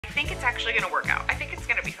think it's actually gonna work out. I think it's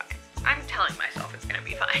gonna be fine. I'm telling myself it's gonna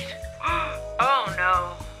be fine. Oh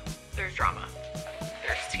no, there's drama.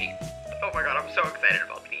 There's tea. Oh my god, I'm so excited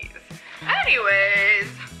about these. Anyways.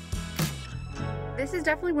 This is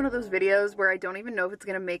definitely one of those videos where I don't even know if it's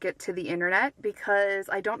gonna make it to the internet because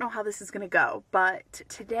I don't know how this is gonna go. But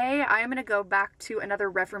today I am gonna go back to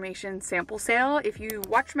another Reformation sample sale. If you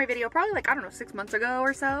watched my video probably like, I don't know, 6 months ago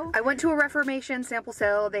or so, I went to a Reformation sample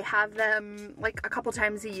sale. They have them like a couple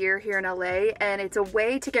times a year here in LA, and it's a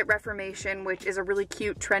way to get Reformation, which is a really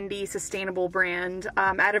cute, trendy, sustainable brand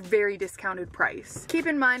at a very discounted price. Keep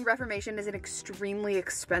in mind, Reformation is an extremely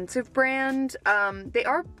expensive brand. They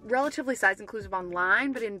are relatively size inclusive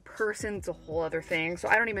online, but in person it's a whole other thing. So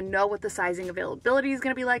I don't even know what the sizing availability is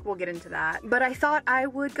gonna be like. We'll get into that. But I thought I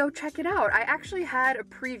would go check it out. I actually had a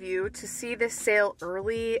preview to see this sale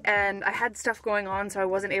early, and I had stuff going on so I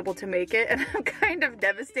wasn't able to make it, and I'm kind of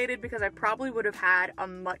devastated because I probably would have had a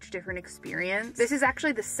much different experience. This is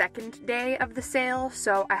actually the second day of the sale,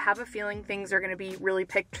 so I have a feeling things are gonna be really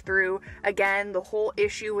picked through. Again, the whole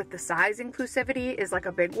issue with the size inclusivity is like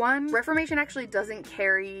a big one. Reformation actually doesn't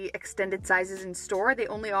carry extended sizes in store. They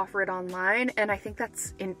only offer it online, and I think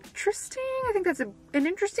that's interesting. I think that's an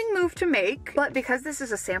interesting move to make. But because this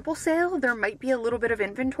is a sample sale, there might be a little bit of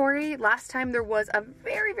inventory. Last time there was a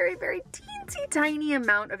very, very, very teensy tiny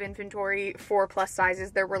amount of inventory for plus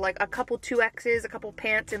sizes. There were like a couple 2Xs, a couple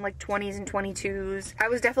pants in like 20s and 22s. I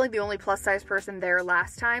was definitely the only plus size person there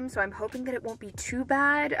last time, so I'm hoping that it won't be too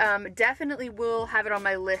bad. Definitely will have it on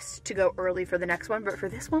my list to go early for the next one, but for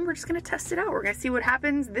this one, we're just gonna test it out. We're gonna see what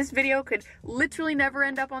happens. This video could literally never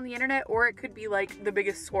end up on the internet, or it could be like the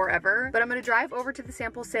biggest score ever. But I'm gonna drive over to the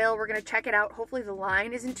sample sale. We're gonna check it out. Hopefully the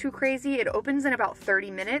line isn't too crazy. It opens in about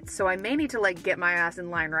 30 minutes, so I may need to like get my ass in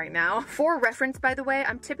line right now. For reference, by the way,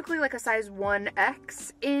 I'm typically like a size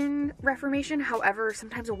 1X in Reformation. However,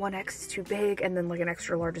 sometimes a 1X is too big, and then like an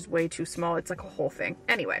extra large is way too small. It's like a whole thing.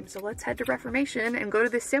 Anyway, so let's head to Reformation and go to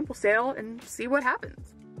this sample sale and see what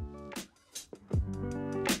happens.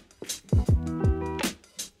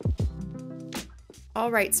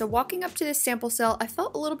 Alright, so walking up to this sample sale, I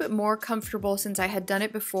felt a little bit more comfortable since I had done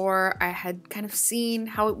it before. I had kind of seen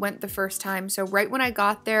how it went the first time. So right when I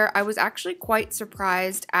got there, I was actually quite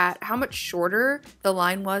surprised at how much shorter the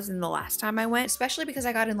line was than the last time I went, especially because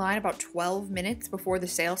I got in line about 12 minutes before the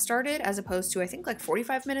sale started, as opposed to I think like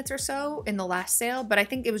 45 minutes or so in the last sale, but I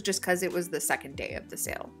think it was just because it was the second day of the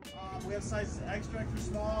sale. We have sizes extra, extra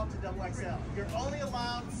small to double XL. You're only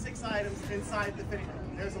allowed 6 items inside the fitting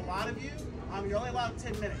room. There's a lot of you. You're only allowed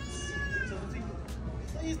 10 minutes. So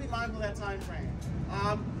please be mindful of that time frame.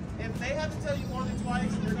 If they have to tell you more than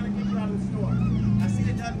twice, they're going to kick you out of the store. I've seen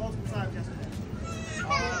it done multiple times yesterday.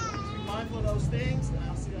 Be mindful of those things, and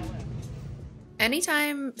I'll see you all later.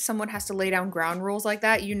 Anytime someone has to lay down ground rules like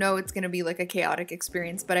that, you know it's going to be like a chaotic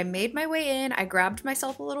experience. But I made my way in, I grabbed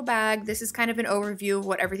myself a little bag. This is kind of an overview of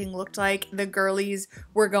what everything looked like. The girlies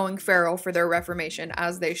were going feral for their Reformation,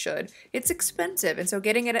 as they should. It's expensive, and so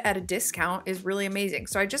getting it at a discount is really amazing.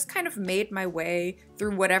 So I just kind of made my way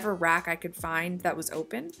through whatever rack I could find that was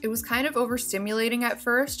open. It was kind of overstimulating at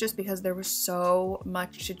first just because there was so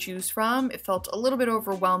much to choose from. It felt a little bit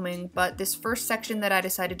overwhelming, but this first section that I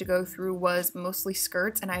decided to go through was mostly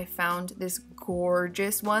skirts, and I found this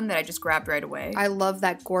gorgeous one that I just grabbed right away. I love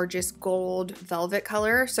that gorgeous gold velvet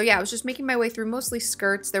color. So yeah, I was just making my way through mostly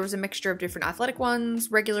skirts. There was a mixture of different athletic ones,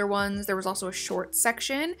 regular ones. There was also a short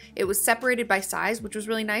section. It was separated by size, which was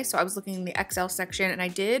really nice. So I was looking in the XL section, and I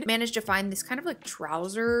did manage to find this kind of like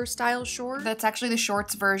trouser style short. That's actually the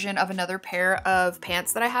shorts version of another pair of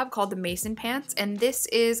pants that I have called the Mason pants. And this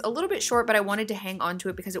is a little bit short, but I wanted to hang on to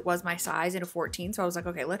it because it was my size in a 14. So I was like,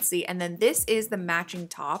 okay, let's see. And then this is the matching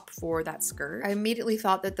top for that skirt. I immediately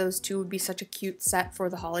thought that those two would be such a cute set for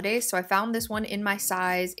the holidays, so I found this one in my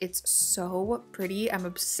size. It's so pretty. I'm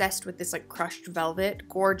obsessed with this like crushed velvet,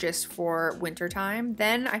 gorgeous for winter time.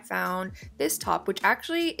 Then I found this top, which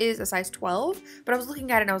actually is a size 12, but I was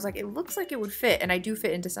looking at it and I was like, it looks like it would fit, and I do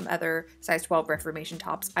fit into some other size 12 Reformation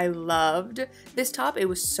tops. I loved this top. It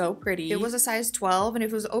was so pretty. It was a size 12, and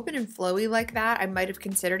if it was open and flowy like that, I might have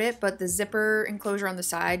considered it, but the zipper enclosure on the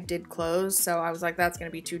side did close, so I was like, that's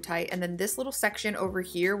gonna be too tight. And then this little section over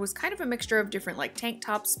here was kind of a mixture of different like tank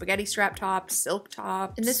tops, spaghetti strap tops, silk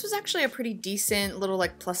tops. And this was actually a pretty decent little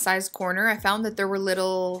like plus size corner. I found that there were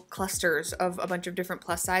little clusters of a bunch of different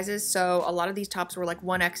plus sizes. So a lot of these tops were like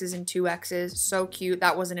 1Xs and 2Xs. So cute.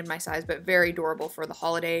 That wasn't in my size, but very adorable for the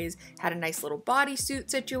holidays. Had a nice little bodysuit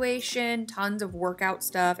situation, tons of workout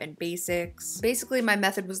stuff and basics. Basically, my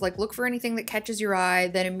method was like, look for anything that catches your eye,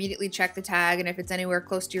 then immediately check the tag. And if it's anywhere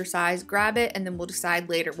close to your size, grab it. And then we'll decide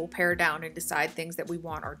later. We'll pare down and decide things that we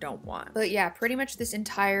want or don't want. But yeah, pretty much this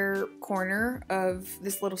entire corner of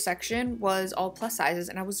this little section was all plus sizes,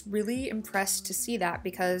 and I was really impressed to see that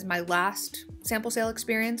because my last sample sale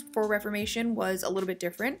experience for Reformation was a little bit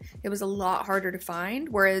different. It was a lot harder to find,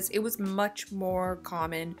 whereas it was much more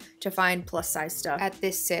common to find plus size stuff at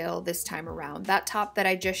this sale this time around. That top that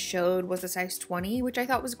I just showed was a size 20, which I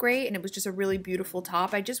thought was great, and it was just a really beautiful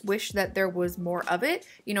top. I just wish that there was more of it.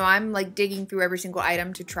 You know, I'm like digging through every single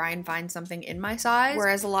item to try and find something in my size,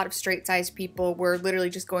 whereas a lot of straight size people were literally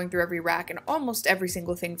just going through every rack and almost every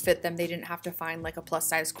single thing fit them. They didn't have to find like a plus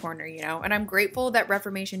size corner, you know, and I'm grateful that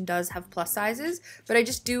Reformation does have plus sizes, but I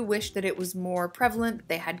just do wish that it was more prevalent, that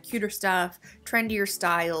they had cuter stuff, trendier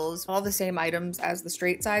styles, all the same items as the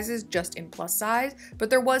straight sizes, just in plus size, but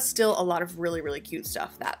there was still a lot of really, really cute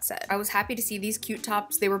stuff, that said. I was happy to see these cute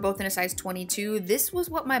tops. They were both in a size 22. This was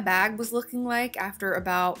what my bag was looking like after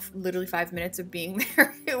about literally 5 minutes of being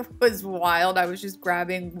there. It was wild. I was just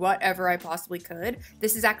grabbing whatever I possibly could.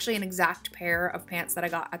 This is actually an exact pair of pants that I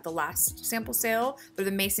got at the last sample sale. They're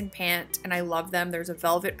the Mason pant, and I love them. There's a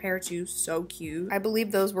velvet pair too, so cute. I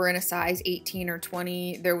believe those were in a size 18 or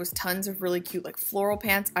 20. There was tons of really cute like floral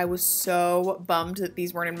pants. I was so bummed that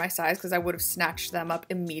these weren't in my size because I would have snatched them up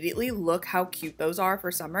immediately. Look how cute those are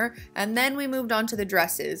for summer. And then we moved on to the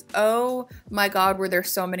dresses. Oh my god, were there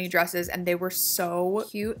so many dresses, and they were so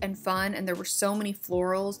cute and fun, and there were so many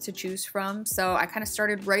florals to choose from. So I kind of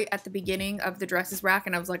started right at the beginning of the dresses rack,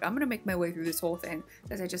 and I was like, I'm gonna make my way through this whole thing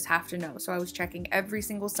because I just have to know. So I was checking every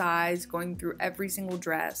single size, going through every single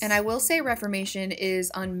dress. And I will say Reformation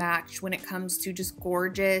is unmatched when it comes to just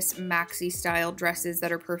gorgeous maxi style dresses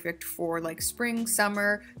that are perfect for like spring,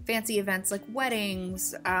 summer, fancy events like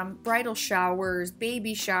weddings, bridal showers,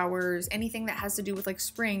 baby showers, anything that has to do with like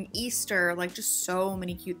spring, Easter, like just so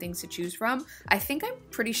many cute things to choose from. I think I'm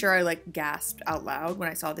pretty sure I like gasped out loud when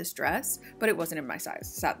I saw this dress, but it wasn't in my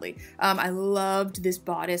size, sadly. I loved this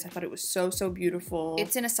bodice. I thought it was so, so beautiful.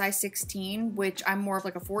 It's in a size 16, which I'm more of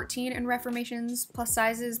like a 14 in Reformation's plus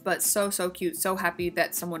sizes, but so, so cute. So happy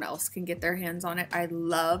that someone else can get their hands on it. I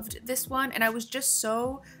loved this one, and I was just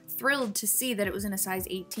so thrilled to see that it was in a size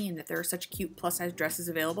 18, that there are such cute plus size dresses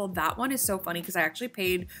available. That one is so funny because I actually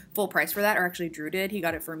paid full price for that, or actually Drew did. He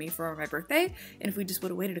got it for me for my birthday, and if we just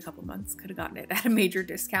would have waited a couple months, could have gotten it at a major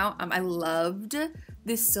discount. I loved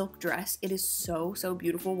this silk dress. It is so, so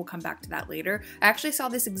beautiful. We'll come back to that later. I actually saw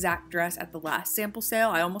this exact dress at the last sample sale.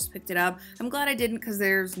 I almost picked it up. I'm glad I didn't because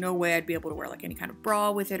there's no way I'd be able to wear like any kind of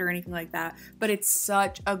bra with it or anything like that, but it's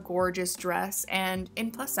such a gorgeous dress and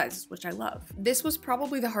in plus sizes, which I love. This was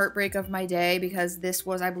probably the heartbreak of my day because this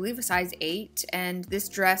was, I believe, a size 8, and this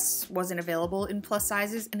dress wasn't available in plus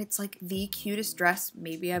sizes, and it's like the cutest dress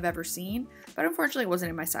maybe I've ever seen, but unfortunately it wasn't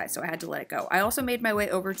in my size, so I had to let it go. I also made my way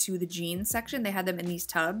over to the jeans section. They had them in these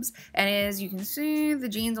tubs, and as you can see, the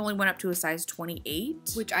jeans only went up to a size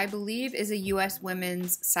 28, which I believe is a US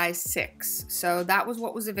women's size 6. So that was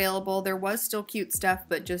what was available. There was still cute stuff,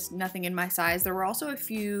 but just nothing in my size. There were also a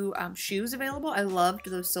few shoes available. I loved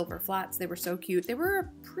those silver flats. They were so cute. They were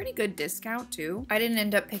a pretty good discount too. I didn't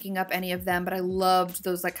end up picking up any of them, but I loved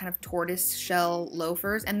those like kind of tortoise shell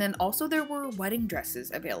loafers. And then also there were wedding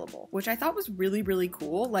dresses available, which I thought was really, really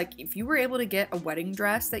cool. Like if you were able to get a wedding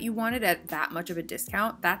dress that you wanted at that much of a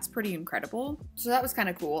discount, that's pretty incredible. So that was kind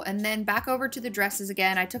of cool. And then back over to the dresses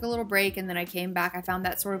again. I took a little break and then I came back. I found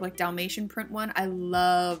that sort of like Dalmatian print one. I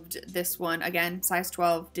loved this one. Again, size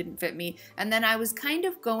 12, didn't fit me. And then I was kind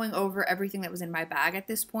of going over everything that was in my bag at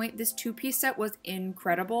this point. This two-piece set was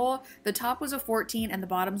incredible. The top was a 14 and the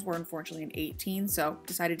bottoms were unfortunately an 18, so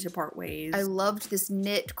decided to part ways. I loved this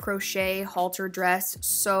knit crochet halter dress,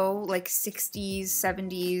 so like 60s,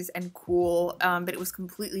 70s and cool, but it was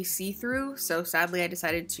completely see-through, so sadly I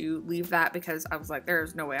decided to leave that because I was like,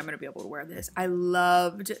 there's no way I'm gonna be able to wear this. I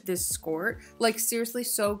loved this skirt, like seriously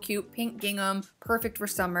so cute, pink gingham, perfect for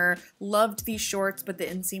summer. Loved these shorts, but the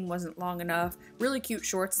inseam wasn't long enough. Really cute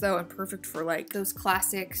shorts though, and perfect for like those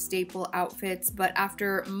classic staple outfits. But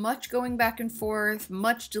after much going back and forth,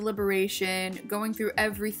 much deliberation, going through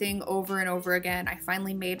everything over and over again, I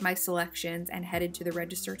finally made my selections and headed to the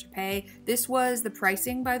register to pay. This was the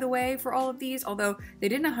pricing, by the way, for all of these, although they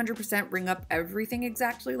didn't 100% bring up everything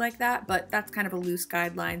exactly like that, but that's kind of a loose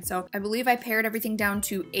guideline. So I believe I pared everything down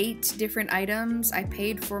to 8 different items. I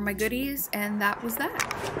paid for my goodies, and that was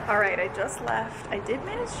that. All right, I just left. I did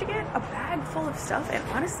manage to get a bag full of stuff, and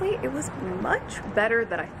honestly, it was much better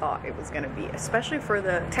than I thought it was gonna be, especially for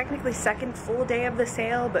the technically second full day of the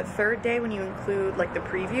sale, but third day when you include like the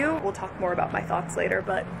preview. We'll talk more about my thoughts later,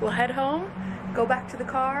 but we'll head home go back to the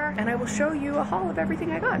car, and I will show you a haul of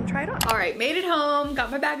everything I got and try it on. All right, made it home,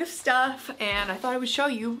 got my bag of stuff, and I thought I would show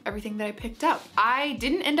you everything that I picked up. I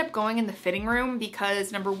didn't end up going in the fitting room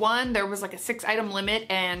because number one, there was like a 6-item limit,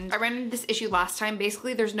 and I ran into this issue last time.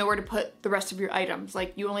 Basically, there's nowhere to put the rest of your items.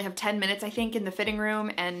 Like, you only have 10 minutes, I think, in the fitting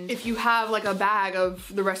room, and if you have like a bag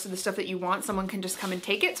of the rest of the stuff that you want, someone can just come and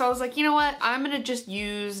take it. So I was like, you know what? I'm gonna just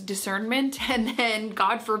use discernment, and then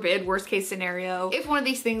God forbid, worst case scenario, if one of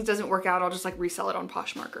these things doesn't work out, I'll just like resell it on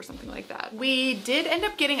Poshmark or something like that. We did end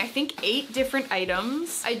up getting, I think, 8 different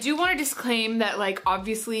items. I do want to disclaim that, like,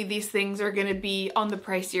 obviously these things are gonna be on the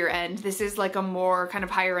pricier end. This is like a more kind of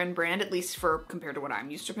higher end brand, at least for compared to what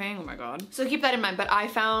I'm used to paying. Oh my God. So keep that in mind. But I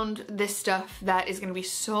found this stuff that is gonna be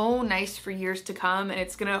so nice for years to come, and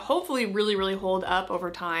it's gonna hopefully really, really hold up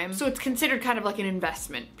over time. So it's considered kind of like an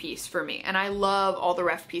investment piece for me. And I love all the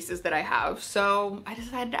ref pieces that I have. So I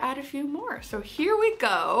decided to add a few more. So here we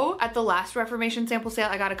go. At the last Reformation sample sale,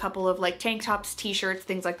 I got a couple of like tank tops, t-shirts,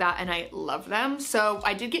 things like that, and I love them. So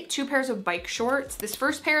I did get 2 pairs of bike shorts. This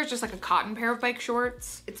first pair is just like a cotton pair of bike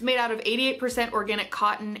shorts. It's made out of 88% organic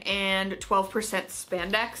cotton and 12%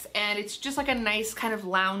 spandex, and it's just like a nice kind of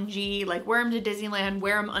loungy, like wear them to Disneyland,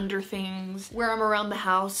 wear them under things, wear them around the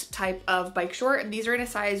house type of bike short. And these are in a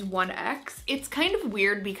size 1X. It's kind of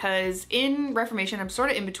weird because in Reformation, I'm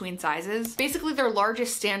sort of in between sizes. Basically, their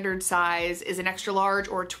largest standard size is an extra large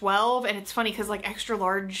or 12, and it's funny because like extra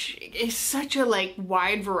large is such a like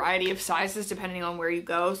wide variety of sizes depending on where you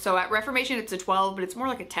go. So at Reformation, it's a 12, but it's more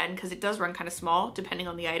like a 10 because it does run kind of small depending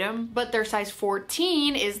on the item. But their size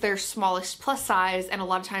 14 is their smallest plus size, and a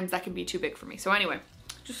lot of times that can be too big for me. So anyway,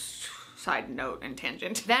 just side note and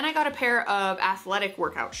tangent. Then I got a pair of athletic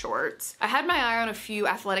workout shorts. I had my eye on a few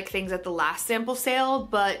athletic things at the last sample sale,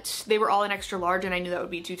 but they were all in extra large and I knew that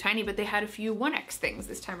would be too tiny, but they had a few 1X things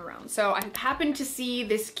this time around. So I happened to see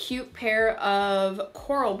this cute pair of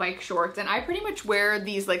coral bike shorts, and I pretty much wear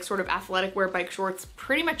these like sort of athletic wear bike shorts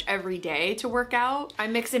pretty much every day to work out. I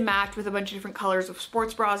mix and match with a bunch of different colors of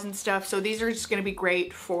sports bras and stuff, so these are just gonna be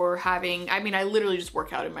great for having, I mean, I literally just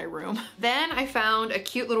work out in my room. Then I found a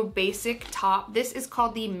cute little basic top. This is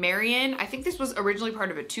called the Marion. I think this was originally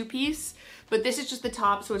part of a 2-piece, but this is just the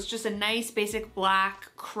top, so it's just a nice basic black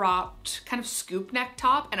cropped kind of scoop neck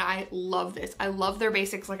top, and I love this. I love their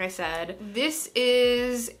basics, like I said. This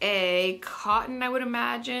is a cotton, I would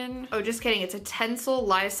imagine. Oh, just kidding. It's a Tencel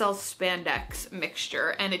lyocell spandex mixture,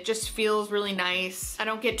 and it just feels really nice. I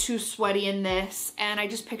don't get too sweaty in this, and I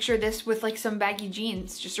just picture this with like some baggy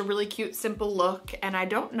jeans. Just a really cute, simple look, and I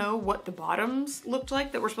don't know what the bottoms looked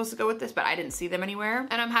like that were supposed to go with this, but I didn't see them anywhere,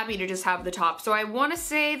 and I'm happy to just have the top. So I want to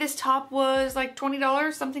say this top was like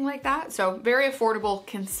 $20, something like that. So very affordable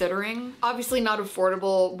considering. Obviously not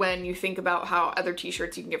affordable when you think about how other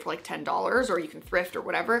t-shirts you can get for like $10 or you can thrift or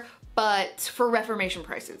whatever, but for Reformation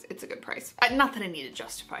prices, it's a good price. Not that I need to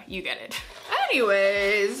justify, you get it.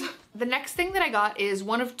 Anyways, the next thing that I got is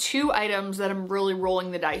one of 2 items that I'm really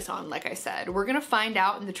rolling the dice on, like I said. We're gonna find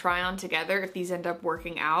out in the try on together if these end up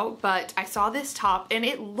working out, but I saw this top and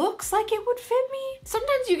it looks like it would fit me.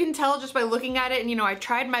 Sometimes you can tell just by looking at it, and you know, I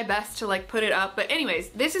tried my best to like put it up, but anyways,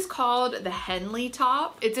 this is called the Henley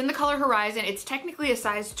top. It's in the color Horizon. It's technically a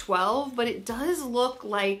size 12, but it does look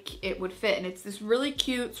like it would fit, and it's this really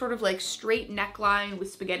cute sort of like straight neckline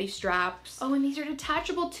with spaghetti straps. Oh, and these are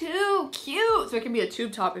detachable too, cute. So it can be a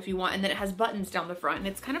tube top if you want, and then it has buttons down the front, and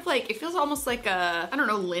it's kind of like, it feels almost like a, I don't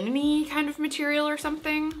know, linen-y kind of material or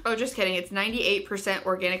something. Oh, just kidding. It's 98%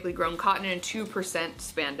 organically grown cotton and 2%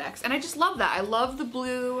 spandex, and I just love that. I love the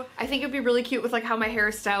blue. I think it'd be really cute with like how my hair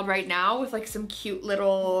is styled right now, with like some cute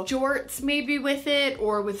little jorts maybe with it,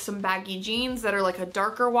 or with some baggy jeans that are like a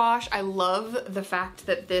darker wash. I love the fact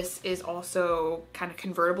that this is also kind of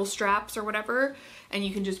convertible straps or whatever, and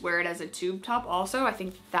you can just wear it as a tube top also. I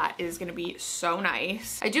think that is gonna be so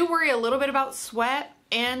nice. I do worry a little bit about sweat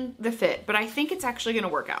and the fit, but I think it's actually gonna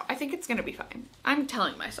work out. I think it's gonna be fine. I'm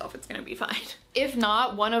telling myself it's gonna be fine. If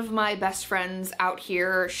not, one of my best friends out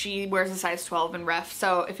here, she wears a size 12 in ref,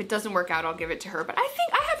 so if it doesn't work out, I'll give it to her. But I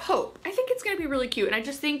think I have hope. I think it's gonna be really cute, and I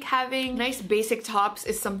just think having nice basic tops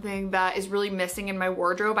is something that is really missing in my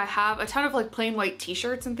wardrobe. I have a ton of like plain white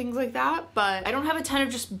t-shirts and things like that, but I don't have a ton of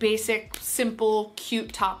just basic, simple,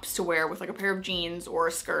 cute tops to wear with like a pair of jeans or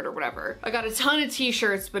a skirt or whatever. I got a ton of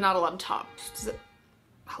t-shirts, but not a lot of tops.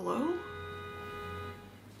 Hello?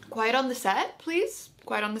 Quiet on the set, please.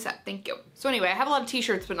 Quiet on the set, thank you. So anyway, I have a lot of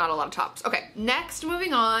t-shirts, but not a lot of tops. Okay, next,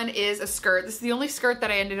 moving on, is a skirt. This is the only skirt that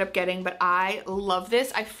I ended up getting, but I love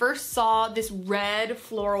this. I first saw this red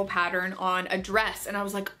floral pattern on a dress, and I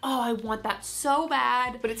was like, oh, I want that so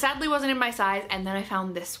bad, but it sadly wasn't in my size, and then I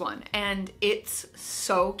found this one, and it's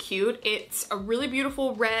so cute. It's a really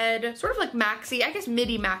beautiful red, sort of like maxi, I guess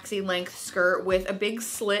midi maxi length skirt with a big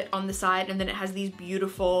slit on the side, and then it has these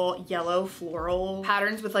beautiful yellow floral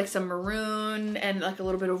patterns with like some maroon and like a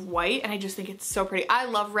little bit of white, and I just think it's so pretty. I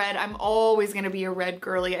love red. I'm always gonna be a red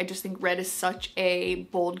girly. I just think red is such a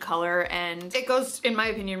bold color, and it goes, in my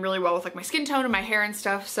opinion, really well with like my skin tone and my hair and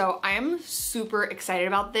stuff, so I am super excited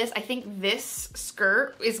about this. I think this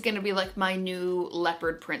skirt is gonna be like my new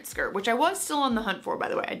leopard print skirt, which I was still on the hunt for, by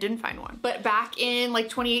the way. I didn't find one. But back in like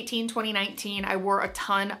 2018, 2019, I wore a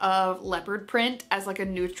ton of leopard print as like a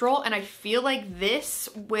neutral, and I feel like this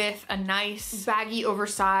with a nice baggy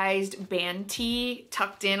oversized band tee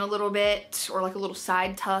tucked in a little bit, or like a little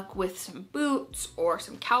side tuck with some boots or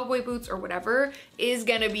some cowboy boots or whatever, is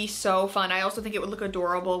gonna be so fun. I also think it would look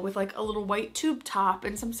adorable with like a little white tube top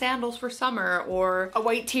and some sandals for summer, or a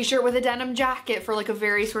white t-shirt with a denim jacket for like a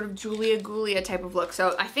very sort of Julia Gulia type of look.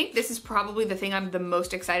 So I think this is probably the thing I'm the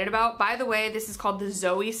most excited about. By the way, this is called the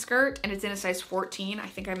Zoe skirt, and it's in a size 14. I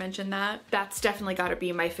think I mentioned that. That's definitely gotta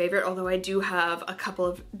be my favorite, although I do have a couple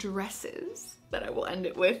of dresses that I will end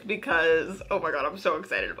it with because, oh my god, I'm so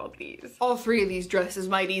excited about these. All three of these dresses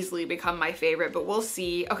might easily become my favorite, but we'll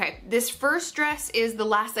see. Okay, this first dress is the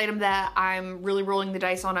last item that I'm really rolling the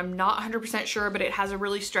dice on. I'm not 100% sure, but it has a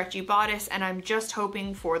really stretchy bodice, and I'm just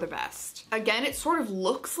hoping for the best. Again, it sort of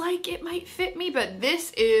looks like it might fit me, but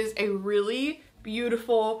this is a really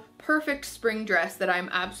beautiful, perfect spring dress that I'm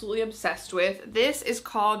absolutely obsessed with. This is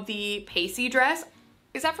called the Pacey dress.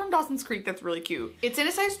 Is that from Dawson's Creek? That's really cute. It's in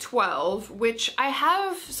a size 12, which I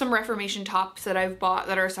have some Reformation tops that I've bought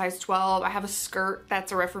that are a size 12. I have a skirt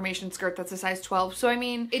that's a Reformation skirt that's a size 12. So I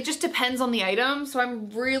mean, it just depends on the item. So I'm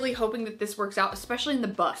really hoping that this works out, especially in the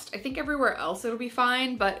bust. I think everywhere else it'll be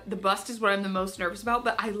fine, but the bust is what I'm the most nervous about.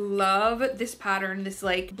 But I love this pattern, this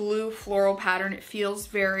like blue floral pattern. It feels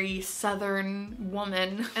very Southern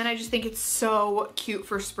woman. And I just think it's so cute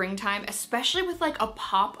for springtime, especially with like a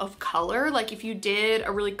pop of color. Like if you did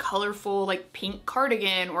a really colorful like pink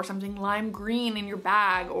cardigan or something lime green in your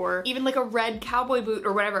bag, or even like a red cowboy boot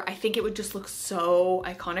or whatever, I think it would just look so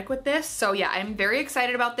iconic with this. So yeah, I'm very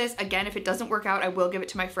excited about this. Again, if it doesn't work out, I will give it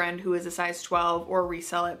to my friend who is a size 12 or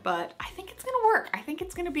resell it, but I think it's gonna work. I think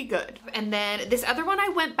it's gonna be good. And then this other one I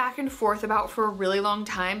went back and forth about for a really long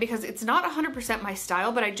time because it's not 100% my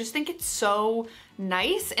style, but I just think it's so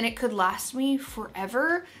nice and it could last me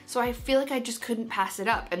forever, so I feel like I just couldn't pass it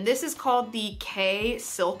up. And this is called the K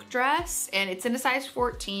silk dress, and it's in a size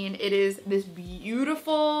 14. It is this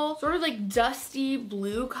beautiful sort of like dusty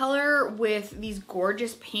blue color with these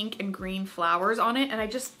gorgeous pink and green flowers on it, and I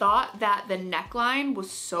just thought that the neckline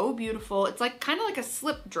was so beautiful. It's like kind of like a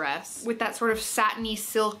slip dress with that sort of satiny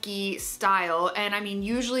silky style, and I mean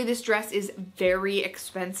usually this dress is very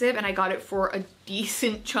expensive and I got it for a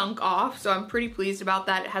decent chunk off, so I'm pretty pleased about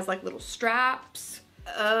that. It has like little straps.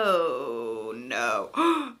 Oh no.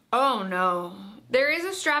 Oh no. There is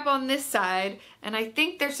a strap on this side, and I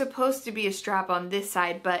think there's supposed to be a strap on this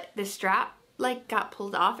side, but the strap like got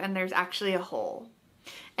pulled off and there's actually a hole.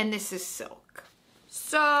 And this is silk.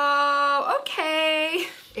 So, okay.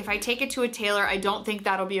 If I take it to a tailor, I don't think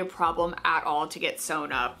that'll be a problem at all to get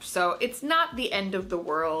sewn up. So it's not the end of the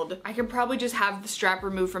world. I can probably just have the strap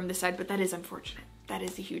removed from this side, but that is unfortunate. That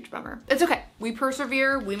is a huge bummer. It's okay. We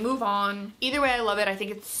persevere, we move on. Either way, I love it. I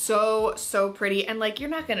think it's so, so pretty. And like, you're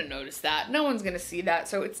not gonna notice that. No one's gonna see that.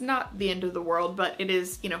 So it's not the end of the world, but it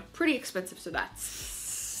is, you know, pretty expensive. So that's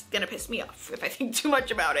gonna piss me off if I think too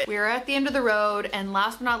much about it. We're at the end of the road, and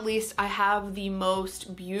last but not least, I have the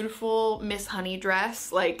most beautiful Miss Honey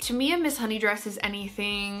dress. Like, to me, a Miss Honey dress is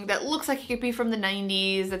anything that looks like it could be from the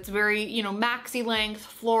 90s, that's very, you know, maxi length,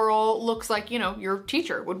 floral, looks like, you know, your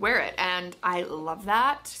teacher would wear it, and I love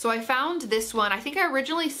that. So I found this one. I think I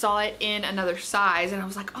originally saw it in another size, and I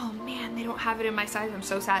was like, oh man, they don't have it in my size, I'm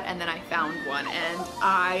so sad, and then I found one, and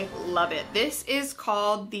I love it. This is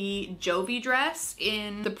called the Jovi dress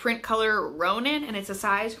in the print color Ronin, and it's a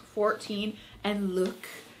size 14, and look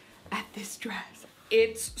at this dress.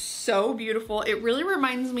 It's so beautiful. It really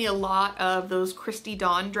reminds me a lot of those Christy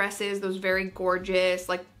Dawn dresses, those very gorgeous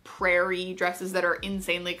like prairie dresses that are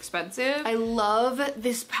insanely expensive. I love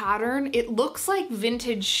this pattern. It looks like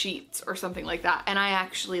vintage sheets or something like that, and I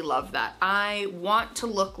actually love that. I want to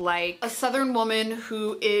look like a Southern woman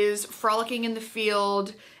who is frolicking in the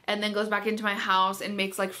field and then goes back into my house and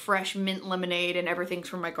makes like fresh mint lemonade and everything's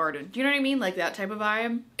from my garden. Do you know what I mean? Like that type of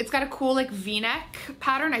vibe. It's got a cool like V-neck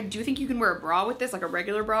pattern. I do think you can wear a bra with this, like a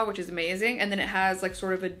regular bra, which is amazing. And then it has like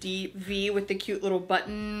sort of a deep V with the cute little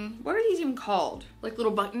button. What are these even called? Like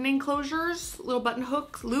little button enclosures, little button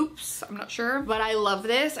hooks, loops, I'm not sure. But I love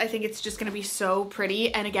this. I think it's just gonna be so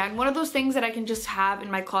pretty. And again, one of those things that I can just have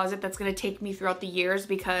in my closet that's gonna take me throughout the years,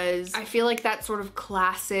 because I feel like that sort of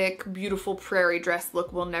classic, beautiful prairie dress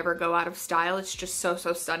look will never go out of style. It's just so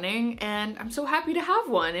stunning, and I'm so happy to have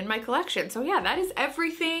one in my collection. So yeah, that is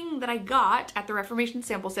everything that I got at the Reformation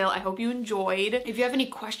sample sale. I hope you enjoyed. If you have any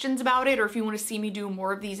questions about it, or if you want to see me do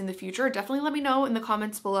more of these in the future, definitely let me know in the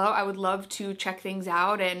comments below. I would love to check things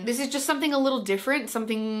out, and this is just something a little different,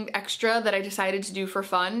 something extra that I decided to do for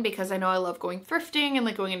fun, because I know I love going thrifting and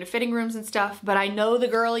like going into fitting rooms and stuff, but I know the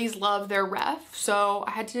girlies love their ref, so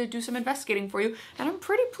I had to do some investigating for you, and I'm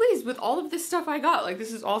pretty pleased with all of this stuff I got. Like,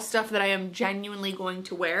 this is all stuff that I am genuinely going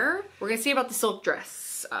to wear. We're gonna see about the silk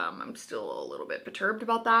dress. I'm still a little bit perturbed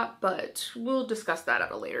about that, but we'll discuss that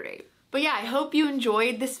at a later date. But yeah, I hope you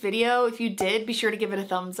enjoyed this video. If you did, be sure to give it a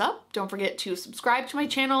thumbs up. Don't forget to subscribe to my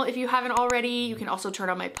channel if you haven't already. You can also turn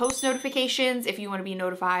on my post notifications if you want to be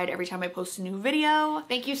notified every time I post a new video.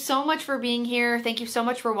 Thank you so much for being here. Thank you so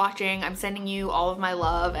much for watching. I'm sending you all of my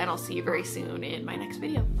love, and I'll see you very soon in my next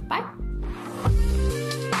video. Bye.